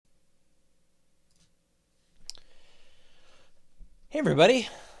Hey everybody,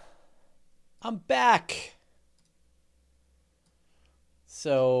 I'm back.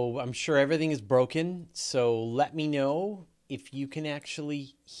 So I'm sure everything is broken, so let me know if you can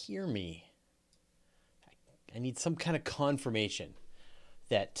actually hear me. I need some kind of confirmation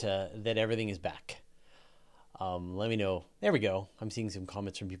that everything is back. Let me know. There we go. I'm seeing some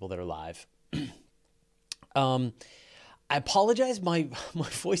comments from people that are live. Um, I apologize. My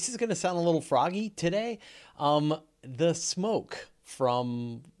voice is going to sound a little froggy today. The smoke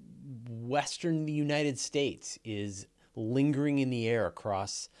from western United States is lingering in the air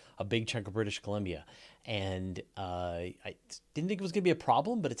across a big chunk of British Columbia, and I didn't think it was going to be a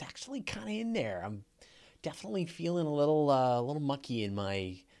problem, but it's actually kind of in there. I'm definitely feeling a little mucky in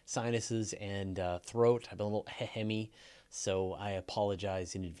my sinuses and throat. I've been a little hehemy, so I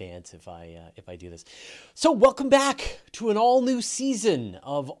apologize in advance if I do this. So welcome back to an all new season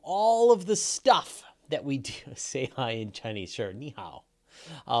of all of the stuff that we do. Say hi in Chinese, sure, ni hao.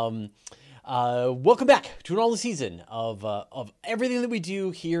 Um, Welcome back to an all new season of everything that we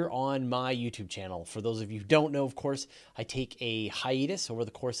do here on my YouTube channel. For those of you who don't know, of course, I take a hiatus over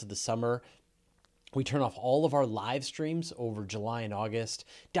the course of the summer. We turn off all of our live streams over July and August,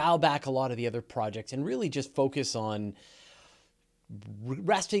 dial back a lot of the other projects, and really just focus on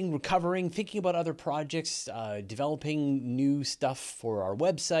resting, recovering, thinking about other projects, developing new stuff for our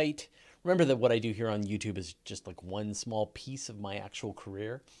website. Remember that what I do here on YouTube is just like one small piece of my actual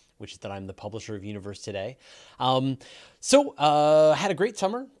career, which is that I'm the publisher of Universe Today. Had a great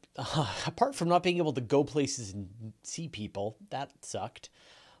summer. Apart from not being able to go places and see people, that sucked.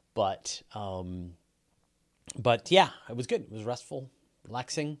 But yeah, it was good. It was restful,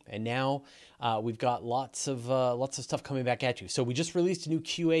 relaxing, and now we've got lots of stuff coming back at you. So we just released a new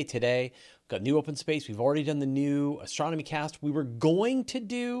QA today. We've got new open space. We've already done the new astronomy cast. We were going to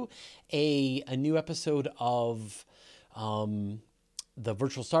do a new episode of the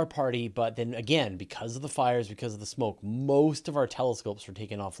virtual star party, but then again, because of the fires, because of the smoke, most of our telescopes were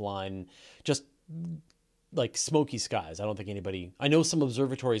taken offline. Just like smoky skies. I don't think anybody, I know some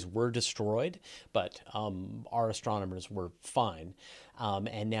observatories were destroyed, but our astronomers were fine.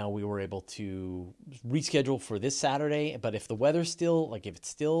 And now we were able to reschedule for this Saturday. But if the weather's still, like if it's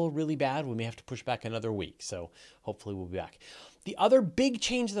still really bad, we may have to push back another week. So hopefully we'll be back. The other big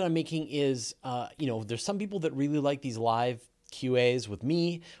change that I'm making is, there's some people that really like these live QAs with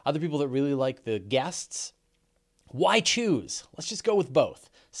me, other people that really like the guests. Why choose? Let's just go with both.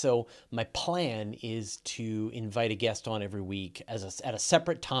 So my plan is to invite a guest on every week at a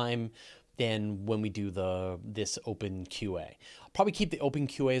separate time than when we do this open QA. I'll probably keep the open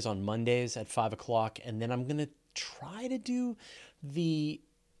QAs on Mondays at 5 o'clock, and then I'm gonna try to do the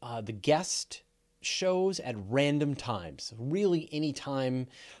guest shows at random times, really any time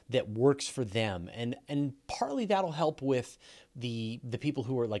that works for them, and partly that'll help with the people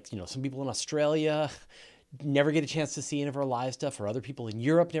who are like, some people in Australia never get a chance to see any of our live stuff, or other people in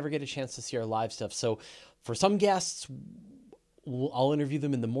Europe never get a chance to see our live stuff. So for some guests, I'll interview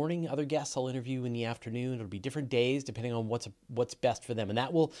them in the morning. Other guests I'll interview in the afternoon. It'll be different days depending on what's best for them. And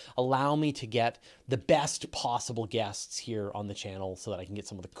that will allow me to get the best possible guests here on the channel so that I can get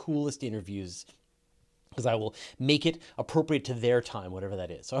some of the coolest interviews, because I will make it appropriate to their time, whatever that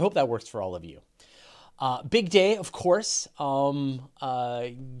is. So I hope that works for all of you. Big day, of course.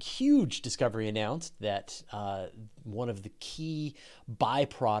 Huge discovery announced that one of the key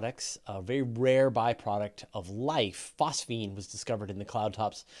byproducts, a very rare byproduct of life, phosphine, was discovered in the cloud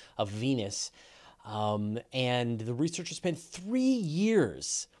tops of Venus. And the researchers spent 3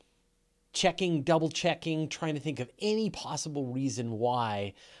 years checking, double checking, trying to think of any possible reason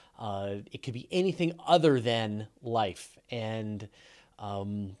why it could be anything other than life. And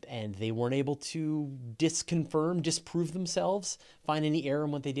they weren't able to disprove themselves, find any error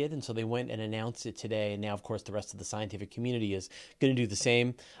in what they did. And so they went and announced it today. And now, of course, the rest of the scientific community is going to do the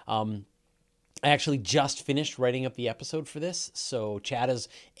same. I actually just finished writing up the episode for this. So Chad is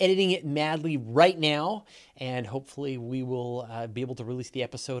editing it madly right now. And hopefully we will be able to release the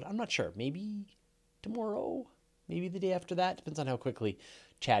episode. I'm not sure, maybe tomorrow, maybe the day after that. Depends on how quickly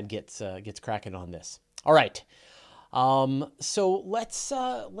Chad gets cracking on this. All right. So let's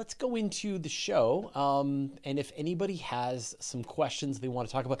go into the show. And if anybody has some questions they want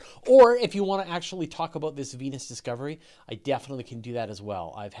to talk about, or if you want to actually talk about this Venus discovery, I definitely can do that as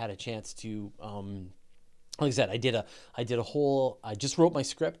well. I've had a chance to, like I said, I just wrote my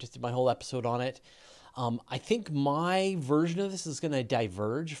script, just did my whole episode on it. I think my version of this is going to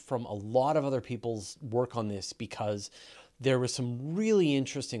diverge from a lot of other people's work on this, because there's a really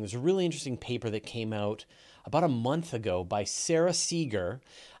interesting paper that came out about a month ago by Sarah Seeger,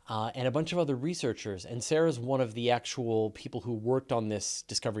 and a bunch of other researchers. And Sarah's one of the actual people who worked on this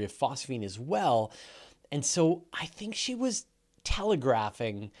discovery of phosphine as well. And so I think she was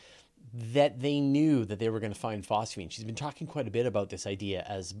telegraphing that they knew that they were going to find phosphine. She's been talking quite a bit about this idea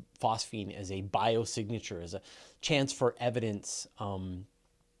as phosphine as a biosignature, as a chance for evidence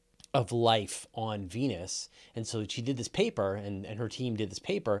of life on Venus. And so she did this paper, and her team did this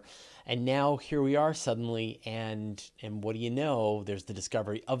paper, and now here we are suddenly, and what do you know, there's the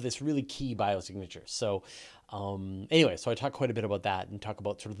discovery of this really key biosignature. So anyway, so I talk quite a bit about that and talk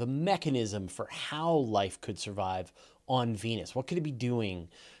about sort of the mechanism for how life could survive on Venus. What could it be doing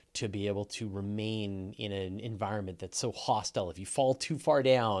to be able to remain in an environment that's so hostile? If you fall too far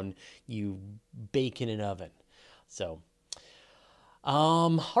down, you bake in an oven. So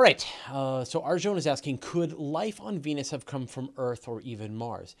all right. So Arjun is asking, could life on Venus have come from Earth or even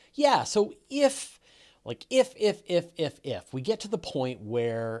Mars? Yeah. So if we get to the point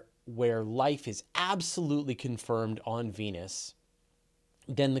where life is absolutely confirmed on Venus,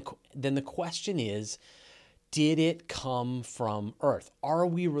 then the question is, did it come from Earth? Are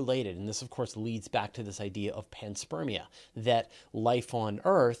we related? And this, of course, leads back to this idea of panspermia, that life on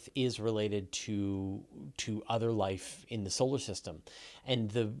Earth is related to other life in the solar system.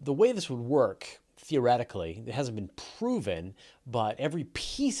 And the way this would work, theoretically, it hasn't been proven, but every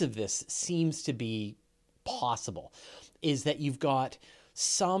piece of this seems to be possible, is that you've got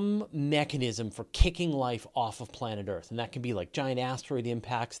some mechanism for kicking life off of planet Earth. And that could be like giant asteroid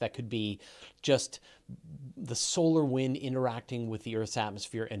impacts. That could be just the solar wind interacting with the Earth's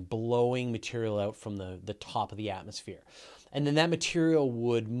atmosphere and blowing material out from the top of the atmosphere. And then that material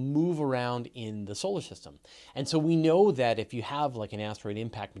would move around in the solar system. And so we know that if you have like an asteroid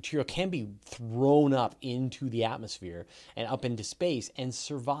impact, material can be thrown up into the atmosphere and up into space and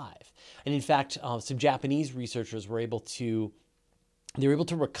survive. And in fact, some Japanese researchers were able to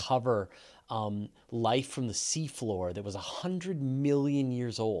recover life from the seafloor that was 100 million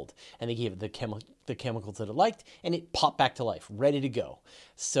years old, and they gave it the chemicals that it liked, and it popped back to life, ready to go.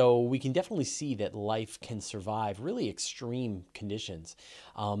 So we can definitely see that life can survive really extreme conditions.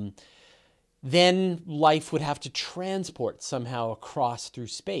 Then life would have to transport somehow across through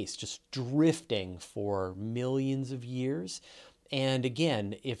space, just drifting for millions of years. And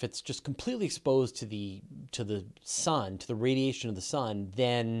again, if it's just completely exposed to the sun, to the radiation of the sun,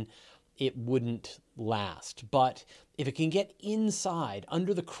 then it wouldn't last. But if it can get inside,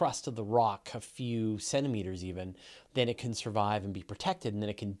 under the crust of the rock, a few centimeters even, then it can survive and be protected, and then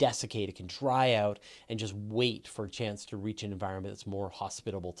it can desiccate, it can dry out, and just wait for a chance to reach an environment that's more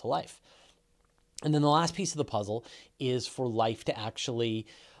hospitable to life. And then the last piece of the puzzle is for life to actually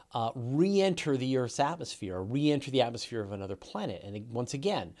re-enter the Earth's atmosphere, or re-enter the atmosphere of another planet. And once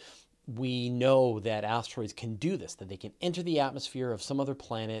again, we know that asteroids can do this, that they can enter the atmosphere of some other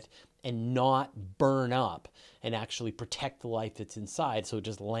planet and not burn up and actually protect the life that's inside, so it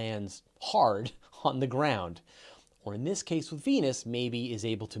just lands hard on the ground. Or in this case with Venus, maybe is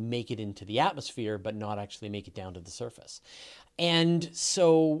able to make it into the atmosphere, but not actually make it down to the surface. And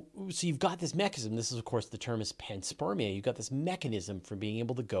so you've got this mechanism. This is, of course, the term is panspermia. You've got this mechanism for being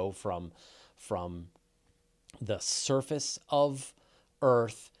able to go from the surface of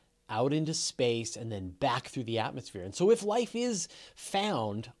Earth out into space and then back through the atmosphere. And so if life is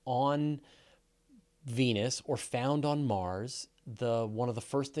found on Venus or found on Mars, one of the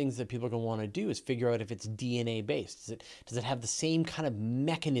first things that people are going to want to do is figure out if it's DNA based. Does it have the same kind of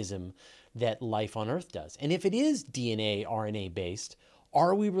mechanism that life on Earth does? And if it is DNA, RNA based,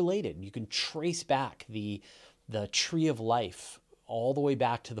 are we related? You can trace back the tree of life all the way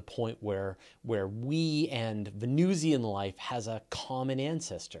back to the point where we and Venusian life has a common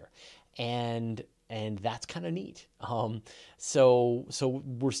ancestor. And that's kind of neat. So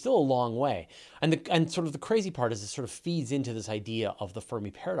we're still a long way. And sort of the crazy part is it sort of feeds into this idea of the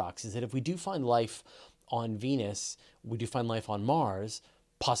Fermi paradox, is that if we do find life on Venus, we do find life on Mars,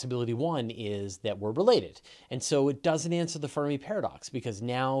 possibility one is that we're related. And so it doesn't answer the Fermi paradox, because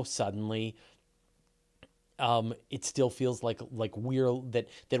now suddenly it still feels like we're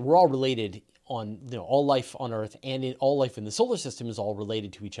all related on, all life on Earth and all life in the solar system is all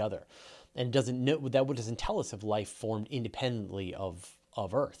related to each other. And that doesn't tell us if life formed independently of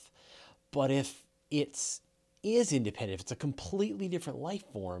Earth. But if it is independent, if it's a completely different life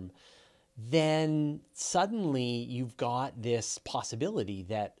form, then suddenly you've got this possibility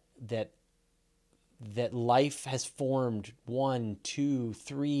that life has formed 1, 2,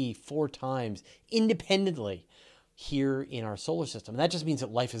 3, 4 times independently here in our solar system. And that just means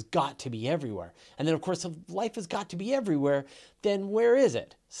that life has got to be everywhere. And then, of course, if life has got to be everywhere, then where is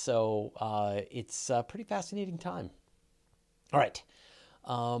it? So it's a pretty fascinating time. All right.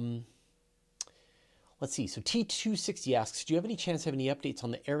 Let's see. So T260 asks, do you have any chance to have any updates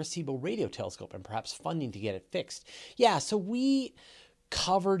on the Arecibo radio telescope and perhaps funding to get it fixed? Yeah, so we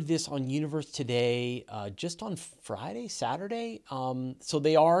covered this on Universe Today just on Friday, Saturday. So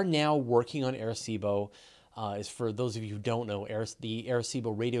they are now working on Arecibo. As for those of you who don't know, the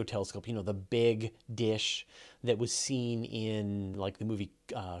Arecibo radio telescope, you know, the big dish that was seen in like the movie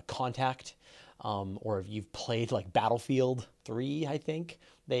Contact, or if you've played like Battlefield 3, I think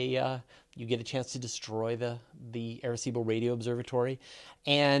you get a chance to destroy the Arecibo Radio Observatory,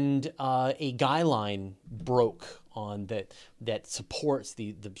 and a guy line broke on that supports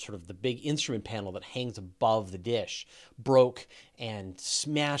the sort of the big instrument panel that hangs above the dish, broke and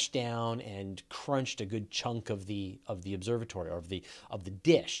smashed down and crunched a good chunk of the observatory, or of the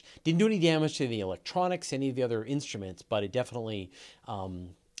dish. Didn't do any damage to the electronics, any of the other instruments, but it definitely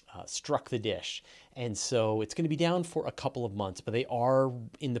struck the dish. And so it's going to be down for a couple of months, but they are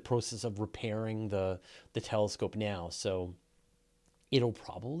in the process of repairing the telescope now. So it'll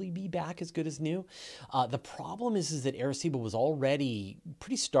probably be back as good as new. The problem is that Arecibo was already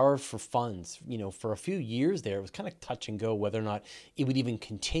pretty starved for funds. You know, for a few years there, it was kind of touch and go whether or not it would even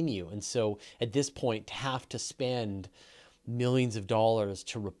continue. And so at this point, to have to spend millions of dollars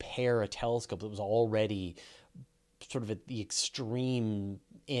to repair a telescope that was already sort of at the extreme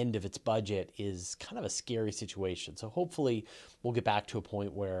end of its budget is kind of a scary situation. So hopefully we'll get back to a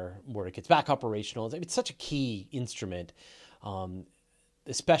point where it gets back operational. It's such a key instrument,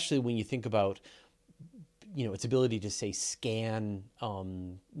 especially when you think about, you know, its ability to, say, scan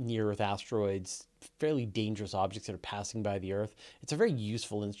near-Earth asteroids, fairly dangerous objects that are passing by the Earth. It's a very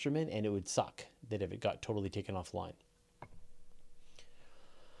useful instrument, and it would suck that if it got totally taken offline.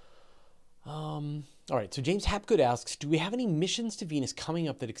 All right, so James Hapgood asks, do we have any missions to Venus coming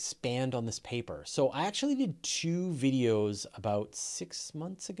up that expand on this paper? So I actually did 2 videos about 6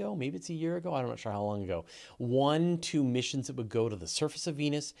 months ago, maybe it's a year ago, I'm not sure how long ago. One to missions that would go to the surface of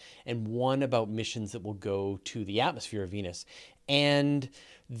Venus, and one about missions that will go to the atmosphere of Venus. And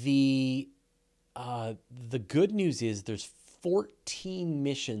the good news is there's 14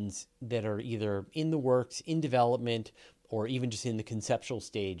 missions that are either in the works, in development, or even just in the conceptual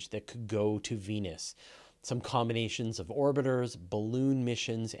stage that could go to Venus. Some combinations of orbiters, balloon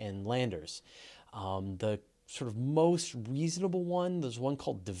missions, and landers. The sort of most reasonable one, there's one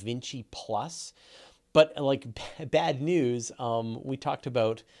called Da Vinci Plus. But like bad news, we talked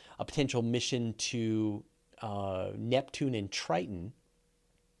about a potential mission to Neptune and Triton.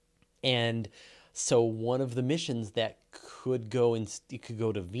 And so one of the missions that could go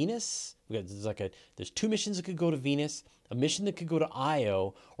to Venus. There's 2 missions that could go to Venus, a mission that could go to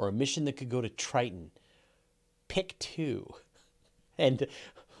Io, or a mission that could go to Triton. Pick 2. And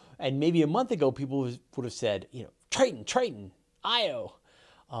maybe a month ago, people would have said, you know, Triton, Io.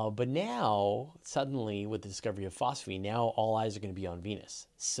 But now, suddenly, with the discovery of phosphine, now all eyes are going to be on Venus.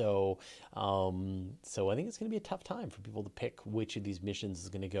 So I think it's going to be a tough time for people to pick which of these missions is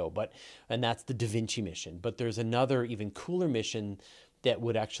going to go. And that's the Da Vinci mission. But there's another even cooler mission that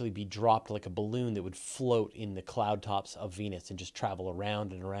would actually be dropped like a balloon that would float in the cloud tops of Venus and just travel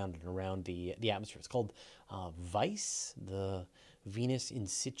around and around and around the atmosphere. It's called VICE, the Venus In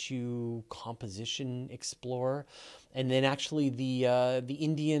Situ Composition Explorer. And then actually the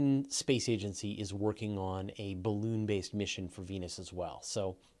Indian Space Agency is working on a balloon-based mission for Venus as well.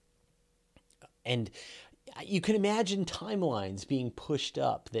 So, and you can imagine timelines being pushed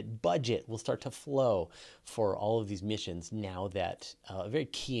up, that budget will start to flow for all of these missions now that a very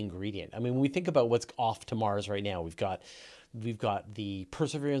key ingredient. I mean, when we think about what's off to Mars right now, we've got the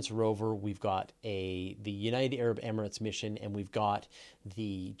Perseverance rover, we've got the United Arab Emirates mission, and we've got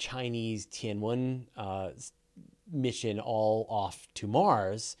the Chinese Tianwen mission all off to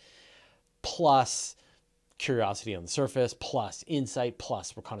Mars, plus Curiosity on the surface, plus InSight,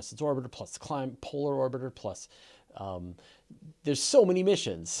 plus Reconnaissance Orbiter, plus Polar Orbiter, plus there's so many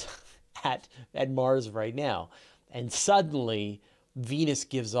missions at Mars right now. And suddenly Venus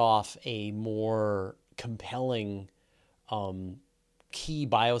gives off a more compelling key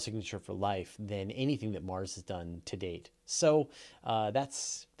biosignature for life than anything that Mars has done to date. So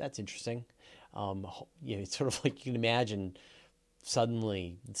that's interesting. It's sort of like you can imagine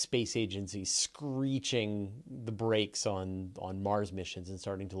suddenly the space agency screeching the brakes on Mars missions and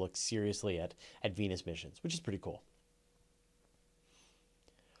starting to look seriously at Venus missions, which is pretty cool.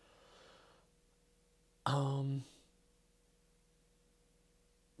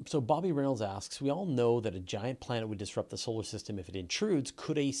 So Bobby Reynolds asks, we all know that a giant planet would disrupt the solar system if it intrudes.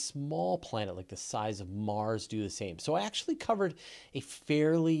 Could a small planet like the size of Mars do the same? So I actually covered a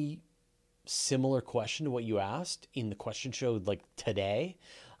fairly similar question to what you asked in the question show like today.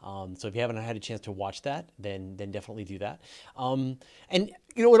 So if you haven't had a chance to watch that, then definitely do that. And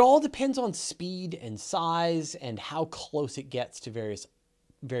you know, it all depends on speed and size and how close it gets to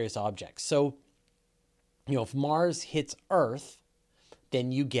various objects. So, you know, if Mars hits Earth,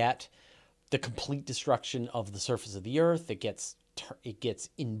 then you get the complete destruction of the surface of the Earth. It gets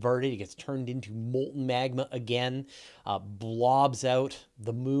inverted. It gets turned into molten magma again, blobs out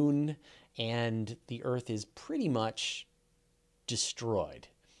the moon, and the Earth is pretty much destroyed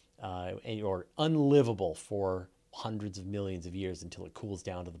or unlivable for hundreds of millions of years until it cools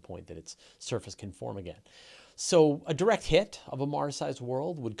down to the point that its surface can form again. So a direct hit of a Mars-sized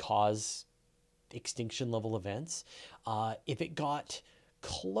world would cause extinction level events. If it got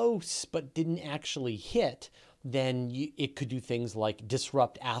close but didn't actually hit, then it could do things like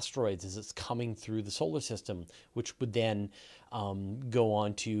disrupt asteroids as it's coming through the solar system, which would then go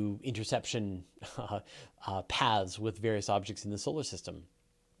on to interception paths with various objects in the solar system.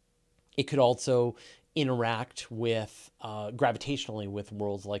 It could also interact with gravitationally with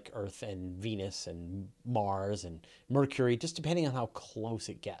worlds like Earth and Venus and Mars and Mercury, just depending on how close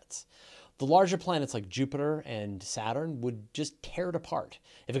it gets. The larger planets like Jupiter and Saturn would just tear it apart.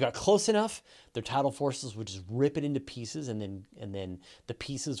 If it got close enough, their tidal forces would just rip it into pieces, and then the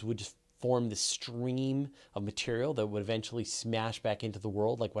pieces would just form this stream of material that would eventually smash back into the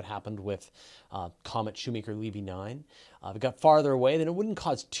world, like what happened with comet Shoemaker-Levy 9. If it got farther away, then it wouldn't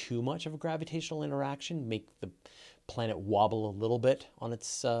cause too much of a gravitational interaction, make the planet wobble a little bit on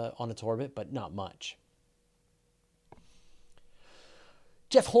its orbit, but not much.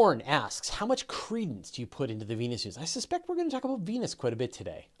 Jeff Horn asks, how much credence do you put into the Venus news? I suspect we're going to talk about Venus quite a bit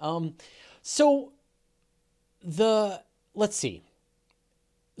today. Let's see.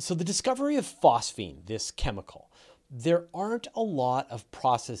 So the discovery of phosphine, this chemical, there aren't a lot of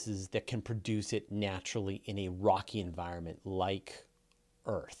processes that can produce it naturally in a rocky environment like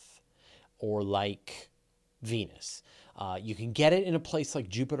Earth or like Venus. You can get it in a place like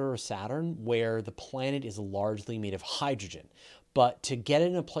Jupiter or Saturn where the planet is largely made of hydrogen. But to get it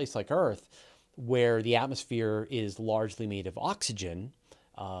in a place like Earth where the atmosphere is largely made of oxygen,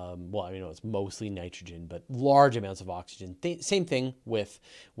 it's mostly nitrogen, but large amounts of oxygen. Same thing with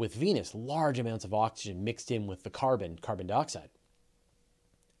Venus, large amounts of oxygen mixed in with the carbon dioxide.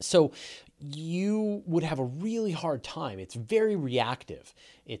 So you would have a really hard time. It's very reactive.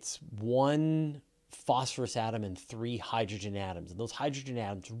 It's one phosphorus atom and 3 hydrogen atoms. And those hydrogen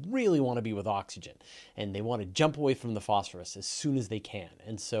atoms really want to be with oxygen, and they want to jump away from the phosphorus as soon as they can.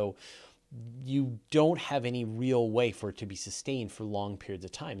 And so you don't have any real way for it to be sustained for long periods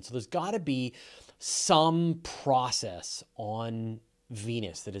of time. So there's got to be some process on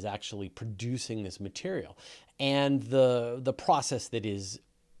Venus that is actually producing this material. And the process that is,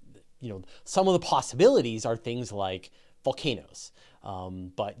 some of the possibilities are things like volcanoes.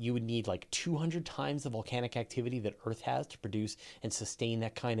 But you would need like 200 times the volcanic activity that Earth has to produce and sustain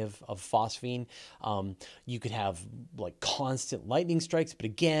that kind of phosphine. You could have like constant lightning strikes, but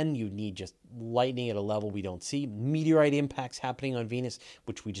again, you need just lightning at a level we don't see. Meteorite impacts happening on Venus,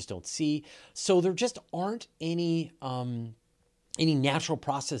 which we just don't see. So there just aren't any natural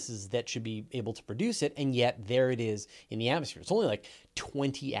processes that should be able to produce it, and yet there it is in the atmosphere. It's only like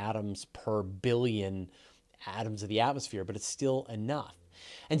 20 atoms per billion atoms of the atmosphere, but it's still enough.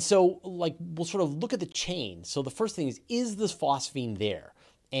 And so we'll sort of look at the chain. So the first thing is this phosphine there?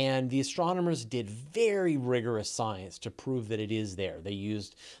 And the astronomers did very rigorous science to prove that it is there. They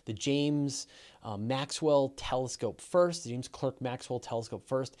used the James Maxwell telescope first, the James Clerk Maxwell telescope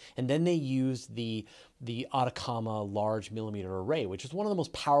first, and then they used the Atacama Large Millimeter Array, which is one of the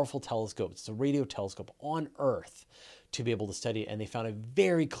most powerful telescopes. It's a radio telescope on Earth to be able to study it, and they found a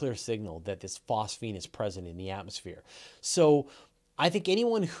very clear signal that this phosphine is present in the atmosphere. So I think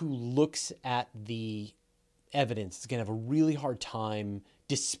anyone who looks at the evidence is going to have a really hard time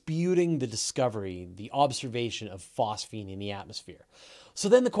disputing the discovery, the observation of phosphine in the atmosphere. So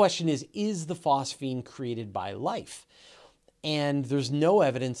then the question is the phosphine created by life? And there's no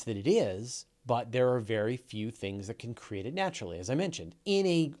evidence that it is, but there are very few things that can create it naturally, as I mentioned, in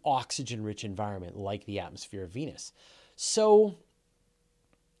an oxygen-rich environment like the atmosphere of Venus. So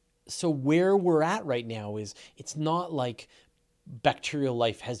where we're at right now is it's not like bacterial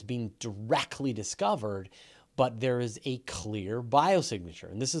life has been directly discovered, but there is a clear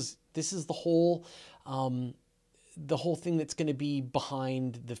biosignature. And this is the whole thing that's going to be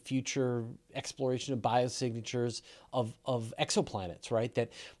behind the future exploration of biosignatures of exoplanets, right?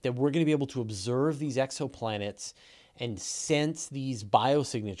 That we're going to be able to observe these exoplanets and sense these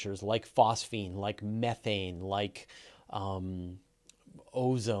biosignatures like phosphine, like methane, like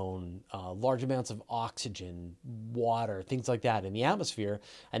ozone, large amounts of oxygen, water, things like that in the atmosphere,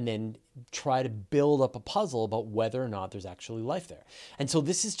 and then try to build up a puzzle about whether or not there's actually life there. And so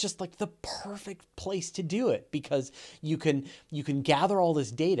this is just like the perfect place to do it, because you can gather all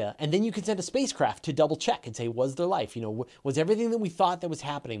this data, and then you can send a spacecraft to double check and say, was there life? Was everything that we thought that was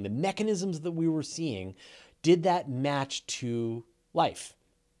happening, the mechanisms that we were seeing, did that match to life?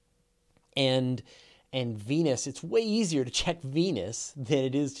 And Venus, it's way easier to check Venus than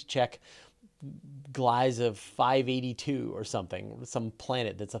it is to check Gliese 582 or something, some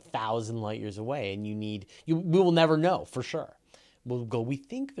planet that's 1,000 light years away. And we will never know for sure. We'll go, we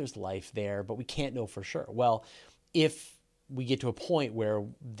think there's life there, but we can't know for sure. Well, if we get to a point where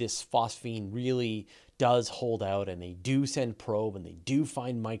this phosphine really does hold out, and they do send probe, and they do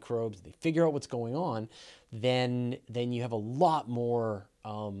find microbes, they figure out what's going on, then you have a lot more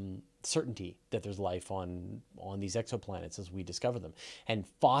certainty that there's life on these exoplanets as we discover them. And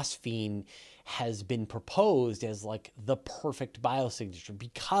phosphine has been proposed as like the perfect biosignature,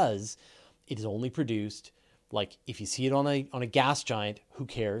 because it is only produced, like, if you see it on a gas giant, who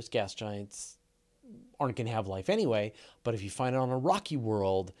cares? Gas giants aren't going to have life anyway. But if you find it on a rocky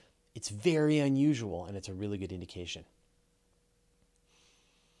world, it's very unusual, and it's a really good indication.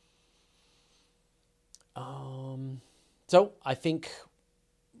 So I think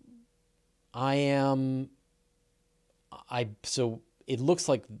so it looks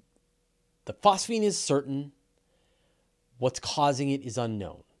like the phosphine is certain. What's causing it is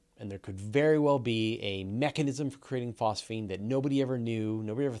unknown. And there could very well be a mechanism for creating phosphine that nobody ever knew,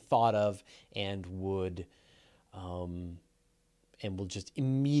 nobody ever thought of, and will just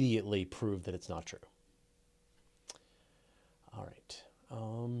immediately prove that it's not true. All right.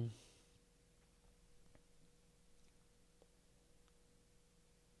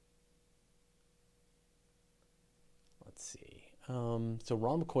 Let's see. So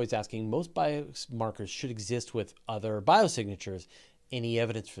Ron McCoy is asking, most biomarkers should exist with other biosignatures. Any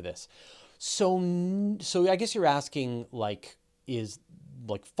evidence for this? So I guess you're asking,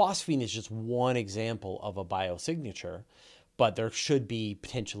 phosphine is just one example of a biosignature, but there should be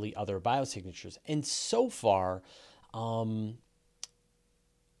potentially other biosignatures. And so far,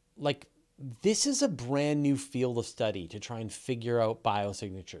 this is a brand new field of study to try and figure out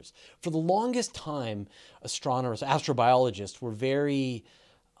biosignatures. For the longest time, astronomers, astrobiologists were very,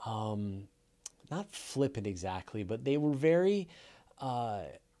 not flippant exactly, but they were very,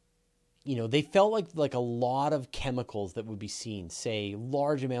 they felt like a lot of chemicals that would be seen, say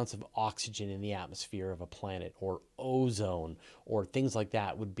large amounts of oxygen in the atmosphere of a planet, or ozone, or things like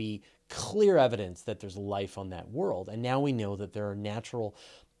that, would be clear evidence that there's life on that world. And now we know that there are natural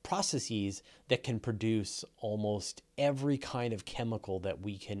processes that can produce almost every kind of chemical that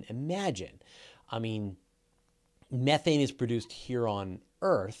we can imagine. I mean, methane is produced here on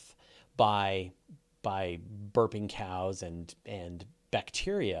Earth by burping cows and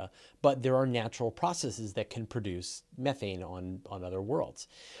bacteria, but there are natural processes that can produce methane on other worlds.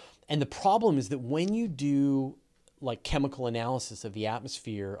 And the problem is that when you do chemical analysis of the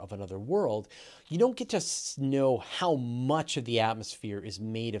atmosphere of another world, you don't get to know how much of the atmosphere is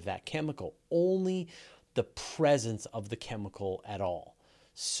made of that chemical, only the presence of the chemical at all.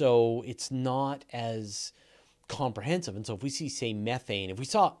 So it's not as comprehensive. And so if we see, say, methane, if we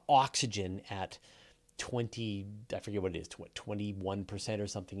saw oxygen at 21% or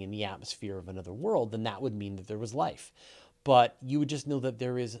something in the atmosphere of another world, then that would mean that there was life. But you would just know that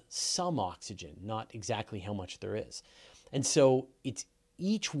there is some oxygen, not exactly how much there is. And so it's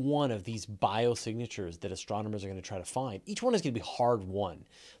each one of these biosignatures that astronomers are going to try to find, each one is going to be hard won,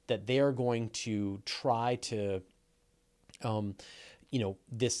 that they are going to try to, I'm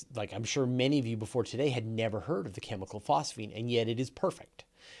sure many of you before today had never heard of the chemical phosphine, and yet it is perfect,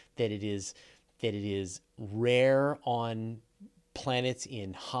 that it is rare on planets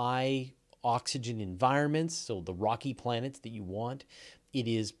in high oxygen environments, so the rocky planets that you want. It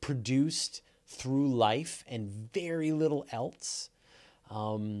is produced through life and very little else,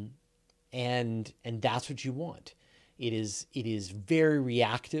 and that's what you want. It is very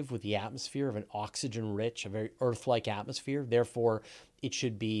reactive with the atmosphere of an oxygen-rich, a very Earth-like atmosphere. Therefore, it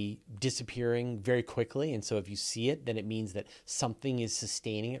should be disappearing very quickly. And so if you see it, then it means that something is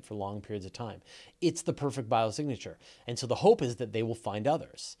sustaining it for long periods of time. It's the perfect biosignature. And so the hope is that they will find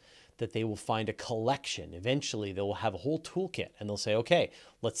others, that they will find a collection. Eventually, they will have a whole toolkit, and they'll say, okay,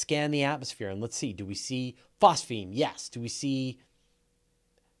 let's scan the atmosphere and let's see, do we see phosphine? Yes. Do we see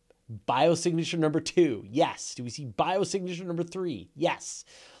biosignature number 2? Yes. Do we see biosignature number 3? Yes.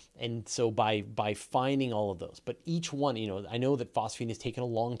 And so by finding all of those, but each one, I know that phosphine has taken a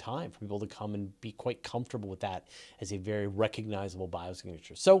long time for people to come and be quite comfortable with that as a very recognizable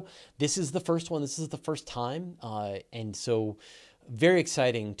biosignature. So this is the first one. This is the first time. And so very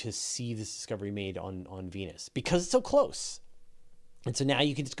exciting to see this discovery made on Venus because it's so close. And so now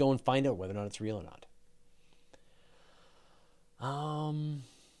you can just go and find out whether or not it's real or not.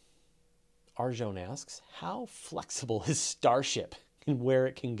 Arjone asks, how flexible is Starship and where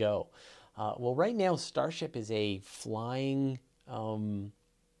it can go? Well, right now, Starship is a flying grain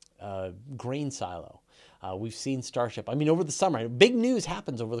silo. We've seen Starship. I mean, over the summer, big news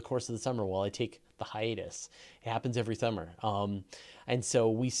happens over the course of the summer while I take the hiatus. It happens every summer. And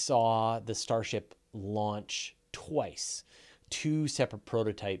so we saw the Starship launch twice. 2 separate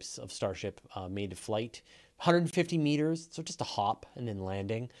prototypes of Starship made to flight, 150 meters, so just a hop and then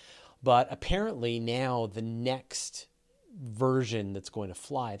landing. But apparently now the next version that's going to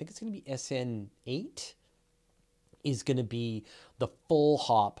fly, I think it's going to be SN8, is going to be the full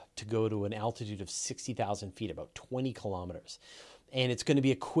hop to go to an altitude of 60,000 feet, about 20 kilometers. And it's going to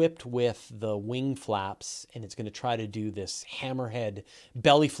be equipped with the wing flaps, and it's going to try to do this hammerhead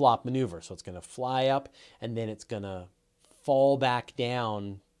belly flop maneuver. So it's going to fly up, and then it's going to fall back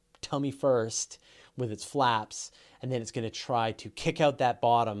down, tummy first, with its flaps, and then it's going to try to kick out that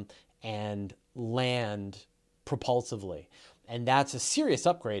bottom and land propulsively. And that's a serious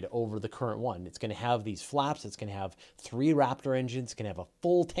upgrade over the current one. It's going to have these flaps. It's going to have 3 Raptor engines. It's going to have a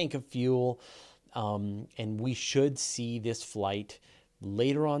full tank of fuel. And we should see this flight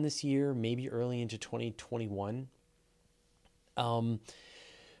later on this year, maybe early into 2021.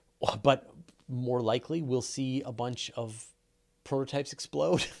 But more likely, we'll see a bunch of prototypes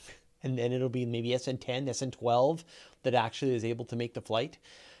explode. And then it'll be maybe SN10, SN12 that actually is able to make the flight.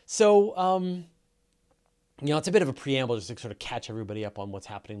 So, it's a bit of a preamble just to sort of catch everybody up on what's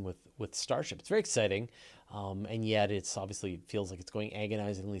happening with Starship. It's very exciting, and yet it's obviously feels like it's going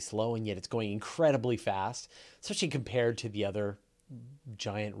agonizingly slow, and yet it's going incredibly fast, especially compared to the other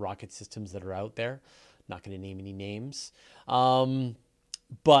giant rocket systems that are out there. Not going to name any names.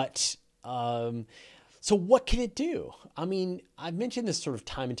 So what can it do? I mean, I've mentioned this sort of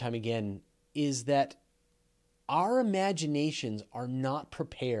time and time again, is that our imaginations are not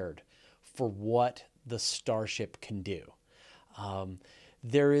prepared for what the Starship can do.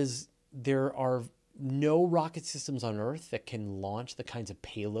 There are no rocket systems on Earth that can launch the kinds of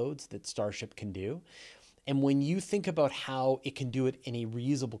payloads that Starship can do. And when you think about how it can do it in a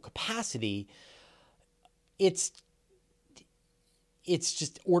reusable capacity, it's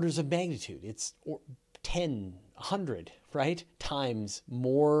just orders of magnitude. It's 10, 100, right, times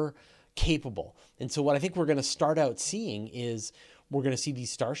more capable. And so what I think we're going to start out seeing is we're going to see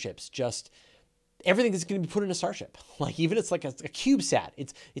these Starships just everything is going to be put in a Starship. Like even it's like a CubeSat.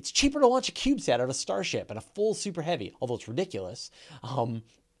 It's cheaper to launch a CubeSat out of a Starship and a full Super Heavy, although it's ridiculous,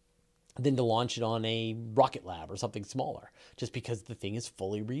 than to launch it on a Rocket Lab or something smaller, just because the thing is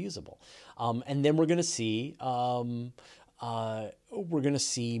fully reusable. And then we're going to see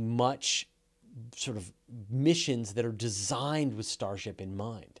much sort of missions that are designed with Starship in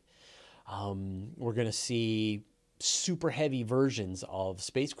mind. We're going to see super heavy versions of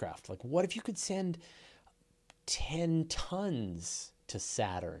spacecraft. Like, what if you could send 10 tons to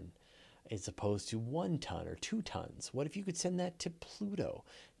Saturn as opposed to 1 ton or 2 tons? What if you could send that to Pluto?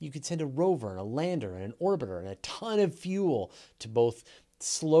 You could send a rover and a lander and an orbiter and a ton of fuel to both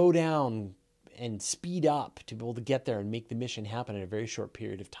slow down and speed up to be able to get there and make the mission happen in a very short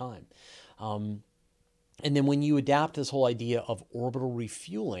period of time. And then when you adapt this whole idea of orbital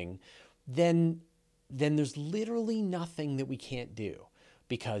refueling, then there's literally nothing that we can't do,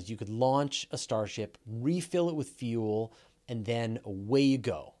 because you could launch a Starship, refill it with fuel, and then away you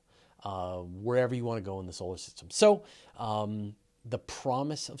go, wherever you want to go in the solar system. So the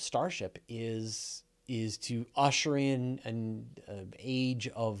promise of Starship is to usher in an age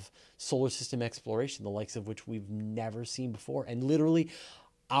of solar system exploration, the likes of which we've never seen before. And literally,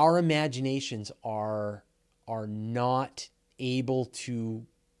 our imaginations are not able to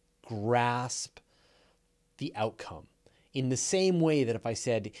grasp the outcome. In the same way that if I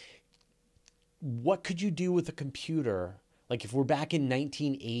said, what could you do with a computer? Like if we're back in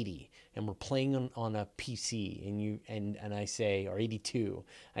 1980 and we're playing on a PC and I say, or 82,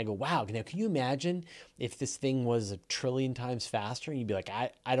 I go, wow, now can you imagine if this thing was 1 trillion times faster? And you'd be like,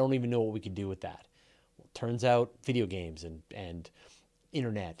 I don't even know what we could do with that. Well, it turns out video games and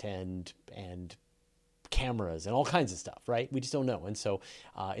internet and cameras and all kinds of stuff, right? We just don't know. And so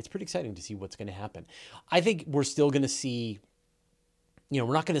it's pretty exciting to see what's going to happen. I think we're still going to see,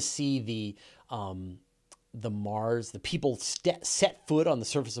 we're not going to see the people set foot on the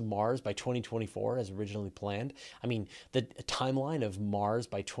surface of Mars by 2024 as originally planned. I mean, the timeline of Mars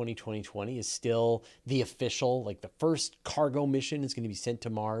by 2020 is still the official, like the first cargo mission is going to be sent to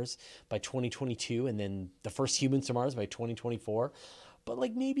Mars by 2022, and then the first humans to Mars by 2024. But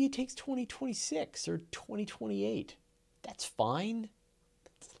like maybe it takes 2026 or 2028. That's fine.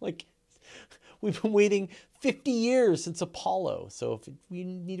 It's like we've been waiting 50 years since Apollo. So if we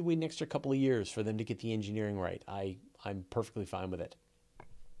need to wait an extra couple of years for them to get the engineering right, I'm perfectly fine with it.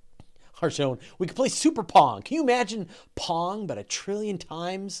 Hearthstone, we could play Super Pong. Can you imagine Pong, but 1 trillion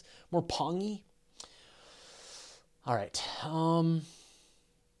times more Pongy? All right.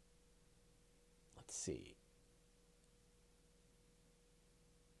 Let's see.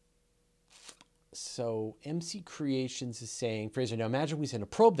 So MC Creations is saying, Fraser, now imagine we send a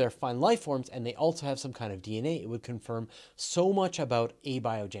probe there, find life forms, and they also have some kind of DNA. It would confirm so much about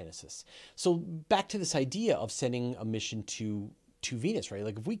abiogenesis. So back to this idea of sending a mission to Venus, right?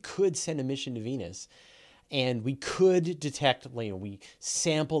 Like if we could send a mission to Venus and we could detect, we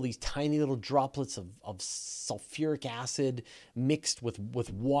sample these tiny little droplets of sulfuric acid mixed with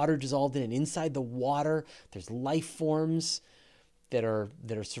water dissolved in, and inside the water, there's life forms that are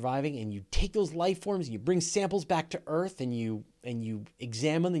surviving, and you take those life forms and you bring samples back to Earth and you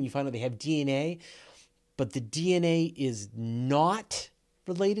examine them and you find out they have DNA, but the DNA is not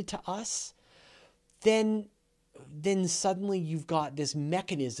related to us, then suddenly you've got this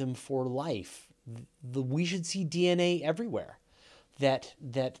mechanism for life. We should see DNA everywhere. That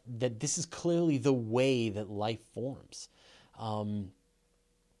this is clearly the way that life forms.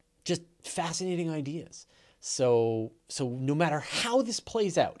 Just fascinating ideas. So no matter how this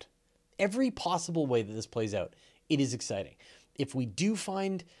plays out, every possible way that this plays out, it is exciting. If we do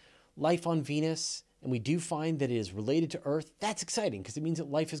find life on Venus and we do find that it is related to Earth, that's exciting because it means that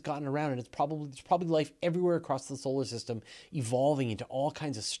life has gotten around, and there's probably life everywhere across the solar system, evolving into all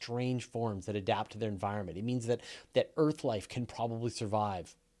kinds of strange forms that adapt to their environment. It means that Earth life can probably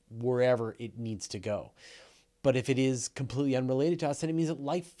survive wherever it needs to go. But if it is completely unrelated to us, then it means that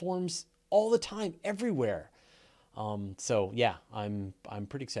life forms all the time, everywhere. So yeah, I'm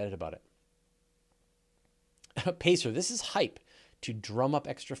pretty excited about it. Pacer, this is hype to drum up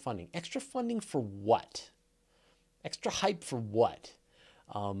extra funding. Extra funding for what? Extra hype for what?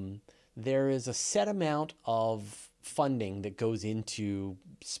 There is a set amount of funding that goes into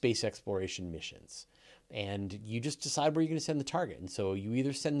space exploration missions, and you just decide where you're going to send the target. And so you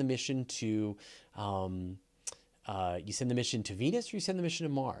either send the mission to Venus, or you send the mission to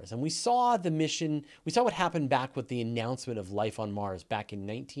Mars. And we saw what happened back with the announcement of life on Mars back in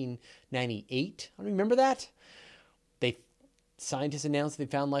 1998. I remember that. Scientists announced they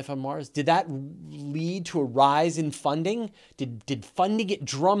found life on Mars. Did that lead to a rise in funding? Did funding get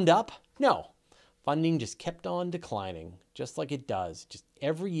drummed up? No. Funding just kept on declining, just like it does. Just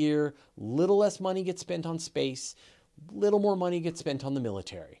every year, little less money gets spent on space, little more money gets spent on the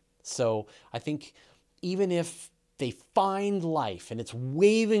military. So I think even if they find life and it's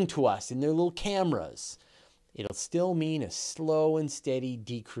waving to us in their little cameras, it'll still mean a slow and steady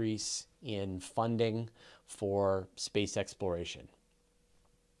decrease in funding for space exploration.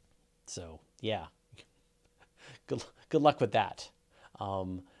 So yeah, good luck with that.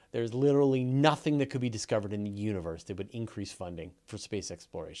 There's literally nothing that could be discovered in the universe that would increase funding for space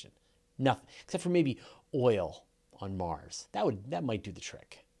exploration. Nothing, except for maybe oil on Mars. That might do the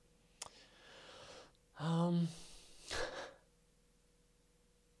trick. All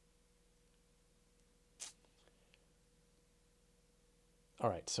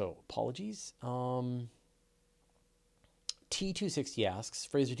right, so apologies. T260 asks,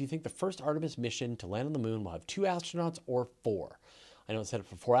 Fraser, do you think the first Artemis mission to land on the moon will have 2 astronauts or 4? I know it's set up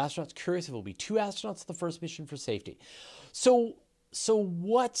for 4 astronauts. Curious if it will be 2 astronauts the first mission for safety. So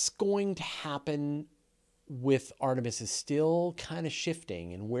what's going to happen with Artemis is still kind of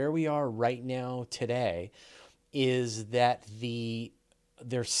shifting, and where we are right now today is that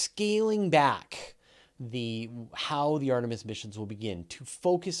they're scaling back how the Artemis missions will begin to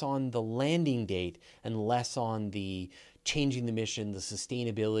focus on the landing date and less on the changing the mission, the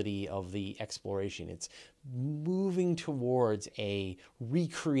sustainability of the exploration. It's moving towards a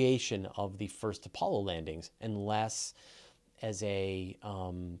recreation of the first Apollo landings and less as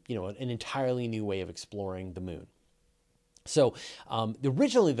an entirely new way of exploring the moon. So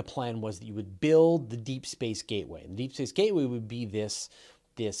originally the plan was that you would build the Deep Space Gateway. And the Deep Space Gateway would be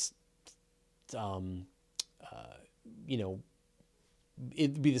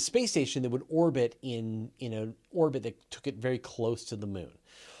it'd be the space station that would orbit in an orbit that took it very close to the moon.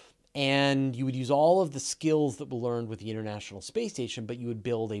 And you would use all of the skills that were learned with the International Space Station, but you would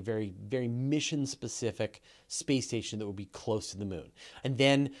build a very, very mission-specific space station that would be close to the moon. And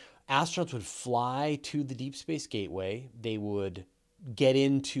then astronauts would fly to the Deep Space Gateway. They would get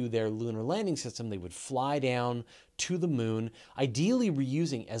into their lunar landing system. They would fly down to the moon, ideally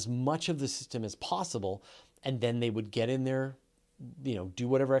reusing as much of the system as possible. And then they would get in there, do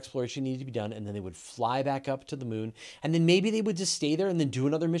whatever exploration needed to be done, and then they would fly back up to the moon, and then maybe they would just stay there and then do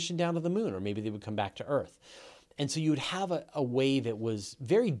another mission down to the moon, or maybe they would come back to Earth. And so you would have a way that was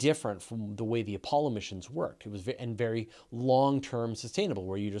very different from the way the Apollo missions worked. It was very long-term sustainable,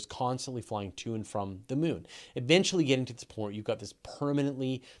 where you're just constantly flying to and from the moon. Eventually getting to this point, you've got this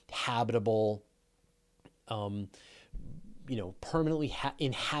permanently habitable, permanently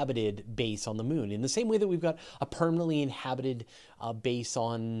inhabited base on the moon, in the same way that we've got a permanently inhabited base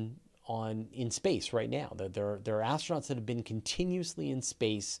in space right now. There are astronauts that have been continuously in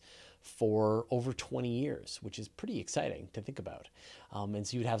space for over 20 years, which is pretty exciting to think about. And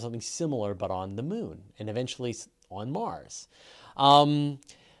so you'd have something similar, but on the moon, and eventually on Mars.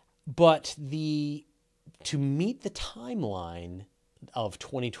 But to meet the timeline of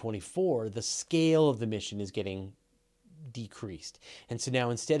 2024, the scale of the mission is getting decreased. And so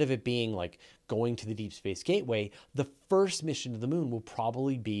now, instead of it being like going to the Deep Space Gateway, the first mission to the moon will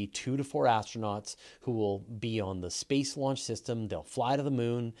probably be 2 to 4 astronauts who will be on the Space Launch System. They'll fly to the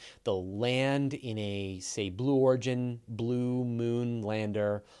moon. They'll land in a, say, Blue Origin, Blue Moon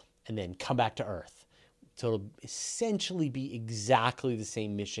lander, and then come back to Earth. So it'll essentially be exactly the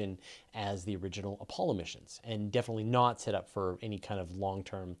same mission as the original Apollo missions, and definitely not set up for any kind of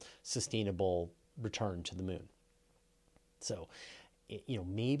long-term sustainable return to the moon. So,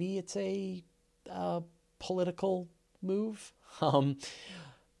 maybe it's a political move.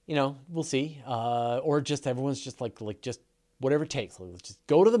 We'll see. Or just everyone's just like just whatever it takes. Let's just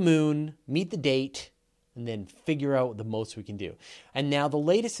go to the moon, meet the date, and then figure out the most we can do. And now the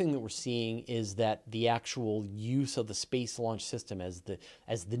latest thing that we're seeing is that the actual use of the Space Launch System as the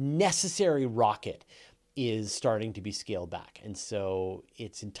necessary rocket is starting to be scaled back. And so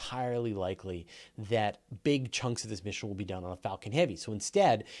it's entirely likely that big chunks of this mission will be done on a Falcon Heavy. So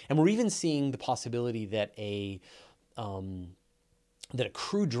instead, and we're even seeing the possibility that a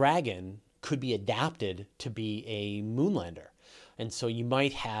Crew Dragon could be adapted to be a moonlander. And so you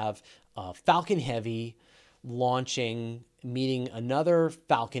might have a Falcon Heavy launching, meeting another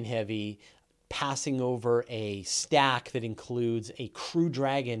Falcon Heavy, passing over a stack that includes a Crew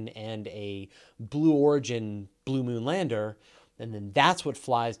Dragon and a Blue Origin Blue Moon lander, and then that's what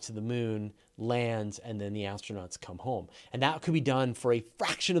flies to the moon, lands, and then the astronauts come home. And that could be done for a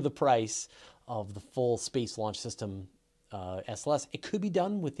fraction of the price of the full Space Launch System SLS. It could be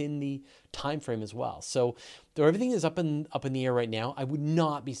done within the time frame as well. So though everything is up in the air right now, I would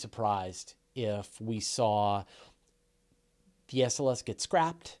not be surprised if we saw the SLS get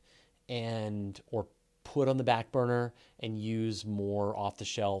scrapped or put on the back burner and use more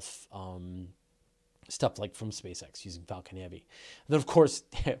off-the-shelf stuff like from SpaceX using Falcon Heavy. Then, of course,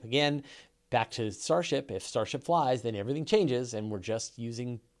 again, back to Starship. If Starship flies, then everything changes, and we're just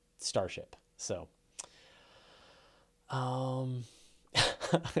using Starship. So,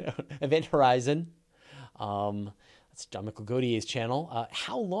 Event Horizon. That's Jean-Michel Gaudier's channel.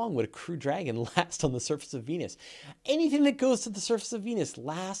 How long would a Crew Dragon last on the surface of Venus? Anything that goes to the surface of Venus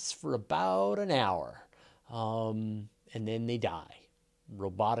lasts for about an hour, and then they die,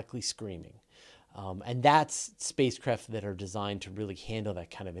 robotically screaming. And that's spacecraft that are designed to really handle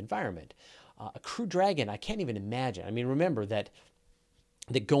that kind of environment. A Crew Dragon, I can't even imagine. I mean, remember that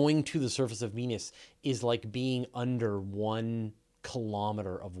going to the surface of Venus is like being under 1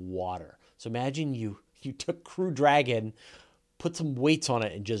 kilometer of water. So imagine you took Crew Dragon, put some weights on